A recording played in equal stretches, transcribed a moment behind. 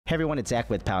Hey everyone, it's Zach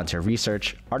with Palantir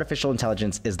Research. Artificial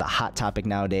intelligence is the hot topic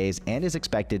nowadays and is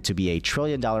expected to be a $1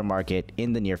 trillion market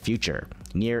in the near future,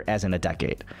 near as in a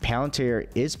decade. Palantir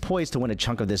is poised to win a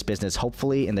chunk of this business,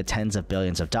 hopefully in the tens of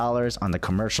billions of dollars on the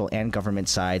commercial and government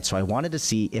side, so I wanted to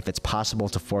see if it's possible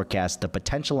to forecast the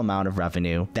potential amount of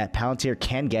revenue that Palantir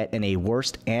can get in a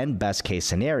worst and best case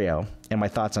scenario, and my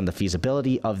thoughts on the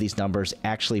feasibility of these numbers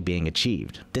actually being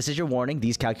achieved. This is your warning.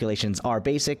 These calculations are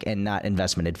basic and not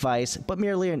investment advice, but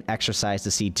merely an exercise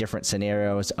to see different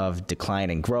scenarios of decline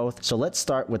and growth. So let's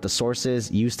start with the sources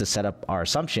used to set up our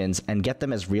assumptions and get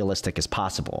them as realistic as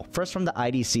possible. First, from the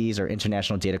IDC's, or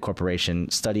International Data Corporation,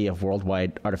 study of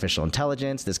worldwide artificial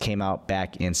intelligence. This came out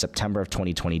back in September of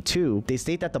 2022. They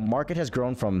state that the market has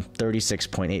grown from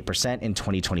 36.8% in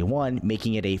 2021,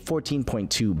 making it a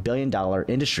 $14.2 billion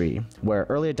industry, where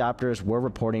early adopters were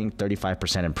reporting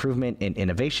 35% improvement in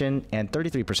innovation and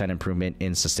 33% improvement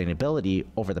in sustainability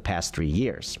over the past 3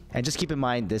 years. And just keep in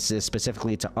mind, this is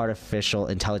specifically to artificial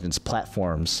intelligence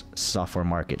platforms' software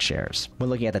market shares. When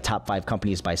looking at the top 5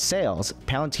 companies by sales,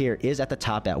 Palantir is at the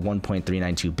top at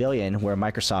 $1.392 billion, where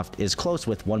Microsoft is close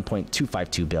with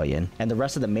 $1.252 billion. And the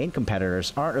rest of the main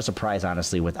competitors aren't a surprise,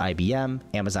 honestly, with IBM,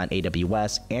 Amazon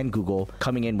AWS, and Google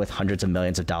coming in with hundreds of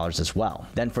millions of dollars as well.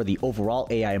 Then for the overall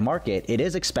AI market, it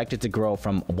is expected to grow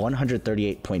from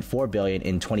 $138.4 billion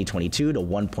in 2022 to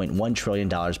 $1.1 trillion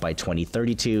by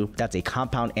 2032. That's a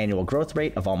compound annual growth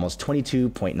rate of almost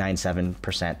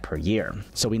 22.97% per year.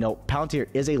 So we know Palantir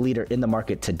is a leader in the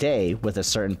market today with a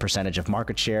certain percentage of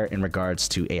market share in regards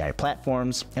to AI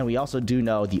platforms. And we also do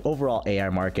know the overall AI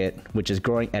market, which is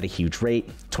growing at a huge rate.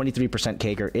 23%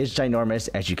 CAGR is ginormous,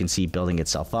 as you can see, building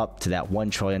itself up to that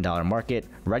 $1 trillion market,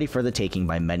 ready for the taking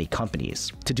by many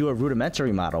companies. To do a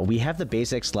rudimentary model, we have the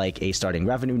basics like a starting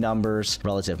revenue numbers,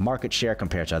 relative market share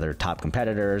compared to other top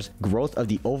competitors, growth of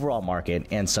the overall market,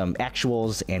 and some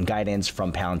actuals and guidance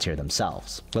from Palantir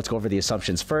themselves. Let's go over the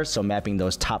assumptions first. So mapping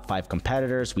those top 5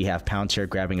 competitors, we have Palantir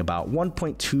grabbing about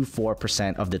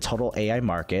 1.24% of the total AI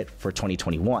market for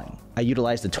 2021. I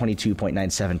utilized the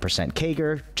 22.97%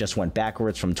 CAGR, just went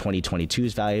backwards from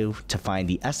 2022's value to find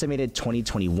the estimated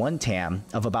 2021 TAM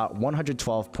of about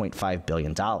 $112.5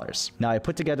 billion. Now, I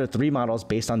put together 3 models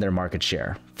based on their market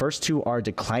share. First 2 are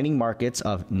declining markets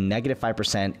of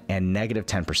 -5% and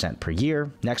 -10% per year.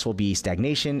 Next will be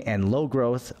stagnation and low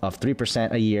growth of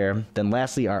 3% a year. Then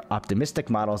lastly are optimistic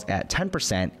models at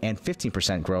 10% and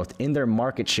 15% growth in their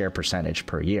market share percentage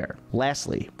per year.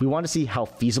 Lastly, we want to see how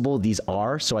feasible these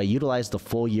are, so I utilized the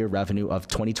full year revenue of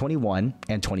 2021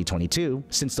 and 2022,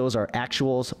 since those are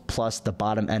actuals plus the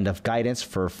bottom end of guidance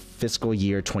for fiscal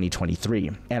year 2023.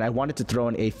 And I wanted to throw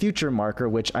in a future marker,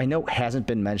 which I know hasn't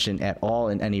been mentioned at all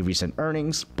in any recent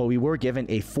earnings, but we were given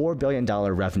a $4 billion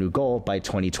revenue goal by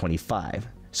 2025.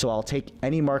 So I'll take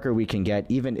any marker we can get,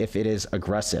 even if it is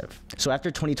aggressive. So after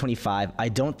 2025, I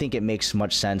don't think it makes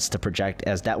much sense to project,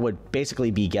 as that would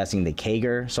basically be guessing the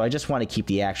CAGR. So I just want to keep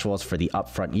the actuals for the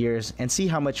upfront years and see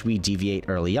how much we deviate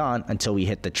early on until we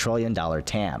hit the $1 trillion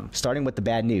TAM. Starting with the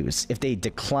bad news. If they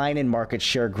decline in market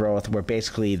share growth, where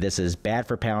basically this is bad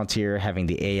for Palantir, having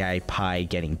the AI pie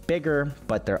getting bigger,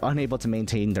 but they're unable to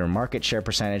maintain their market share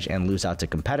percentage and lose out to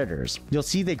competitors, you'll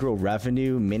see they grow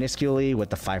revenue minusculely with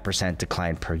the 5%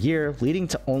 decline per year, leading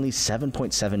to only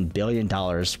 $7.7 billion,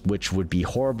 which would be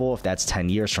horrible if that's 10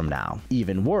 years from now.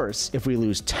 Even worse, if we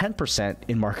lose 10%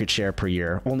 in market share per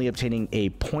year, only obtaining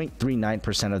a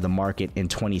 0.39% of the market in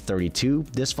 2032,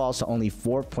 this falls to only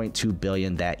 $4.2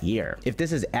 billion that year. If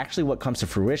this is actually what comes to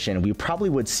fruition, we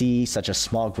probably would see such a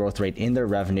small growth rate in their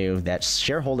revenue that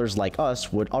shareholders like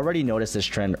us would already notice this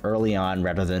trend early on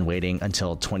rather than waiting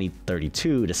until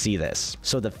 2032 to see this.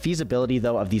 So the feasibility,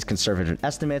 though, of these conservative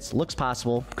estimates looks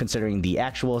possible, considering the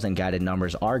actuals and guided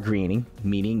numbers are green,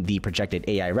 meaning the projected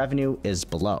AI revenue is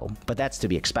below, but that's to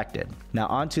be expected. Now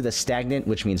on to the stagnant,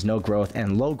 which means no growth,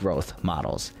 and low growth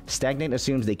models. Stagnant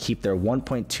assumes they keep their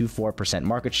 1.24%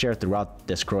 market share throughout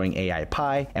this growing AI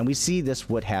pie, and we see this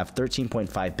would have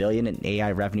 $13.5 billion in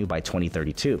AI revenue by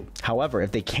 2032. However,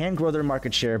 if they can grow their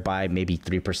market share by maybe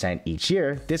 3% each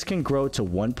year, this can grow to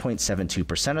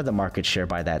 1.72% of the market share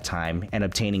by that time and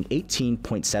obtaining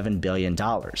 $18.7 billion.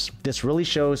 This really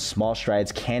shows small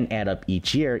strides can add up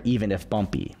each year, even if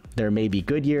bumpy. There may be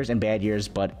good years and bad years,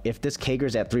 but if this CAGR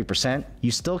is at 3%,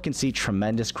 you still can see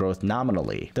tremendous growth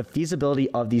nominally. The feasibility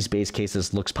of these base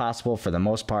cases looks possible for the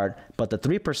most part, but the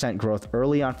 3% growth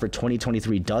early on for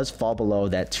 2023 does fall below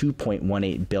that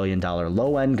 $2.18 billion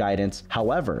low-end guidance.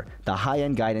 However, the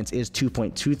high-end guidance is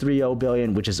 $2.230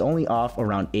 billion, which is only off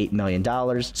around $8 million.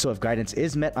 So if guidance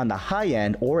is met on the high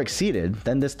end or exceeded,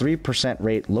 then this 3%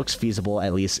 rate looks feasible,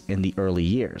 at least in the early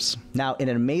years. Now, in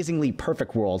an amazingly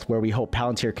perfect world where we hope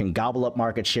Palantir can gobble up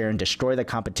market share and destroy the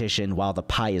competition while the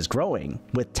pie is growing,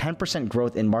 with 10%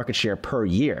 growth in market share per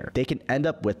year, they can end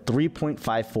up with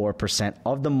 3.54%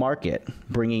 of the market,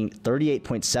 bringing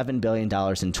 $38.7 billion in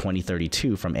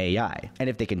 2032 from AI. And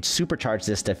if they can supercharge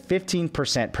this to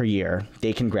 15% per year,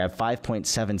 they can grab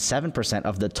 5.77%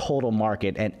 of the total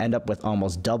market and end up with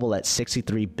almost double at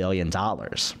 $63 billion.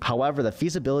 However, the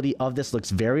feasibility of this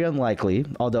looks very unlikely,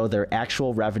 although their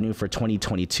actual revenue for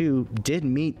 2022 did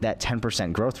meet that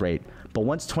 10% growth rate. But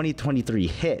once 2023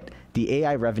 hit, the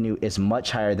AI revenue is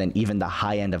much higher than even the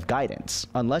high end of guidance,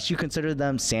 unless you consider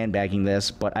them sandbagging this,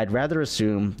 but I'd rather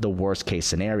assume the worst case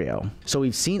scenario. So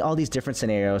we've seen all these different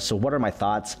scenarios, so what are my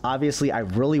thoughts? Obviously, I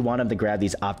really want them to grab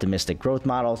these optimistic growth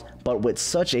models, but with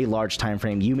such a large time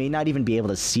frame, you may not even be able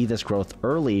to see this growth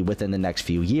early within the next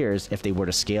few years if they were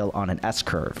to scale on an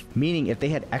S-curve. Meaning, if they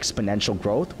had exponential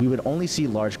growth, we would only see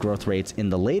large growth rates in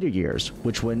the later years,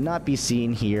 which would not be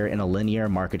seen here in a linear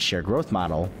market share growth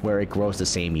model where it grows the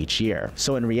same each year.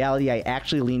 So in reality, I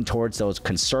actually lean towards those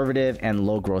conservative and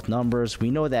low growth numbers. We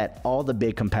know that all the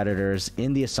big competitors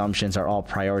in the assumptions are all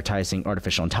prioritizing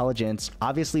artificial intelligence.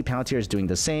 Obviously, Palantir is doing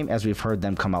the same, as we've heard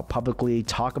them come out publicly,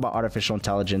 talk about artificial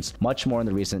intelligence much more in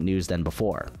the recent news than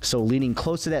before. So leaning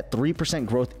close to that 3%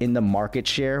 growth in the market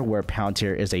share, where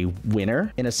Palantir is a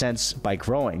winner in a sense by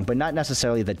growing, but not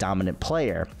necessarily the dominant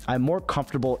player. I'm more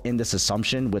comfortable in this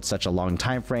assumption with such a long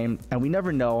time frame, and we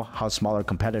never know how smaller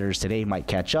competitors today might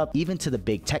catch up, even to the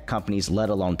big tech companies, let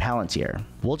alone Palantir.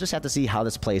 We'll just have to see how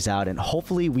this plays out, and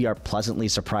hopefully we are pleasantly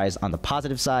surprised on the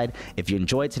positive side. If you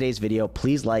enjoyed today's video,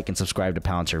 please like and subscribe to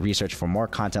Palantir Research for more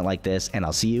content like this, and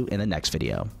I'll see you in the next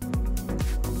video.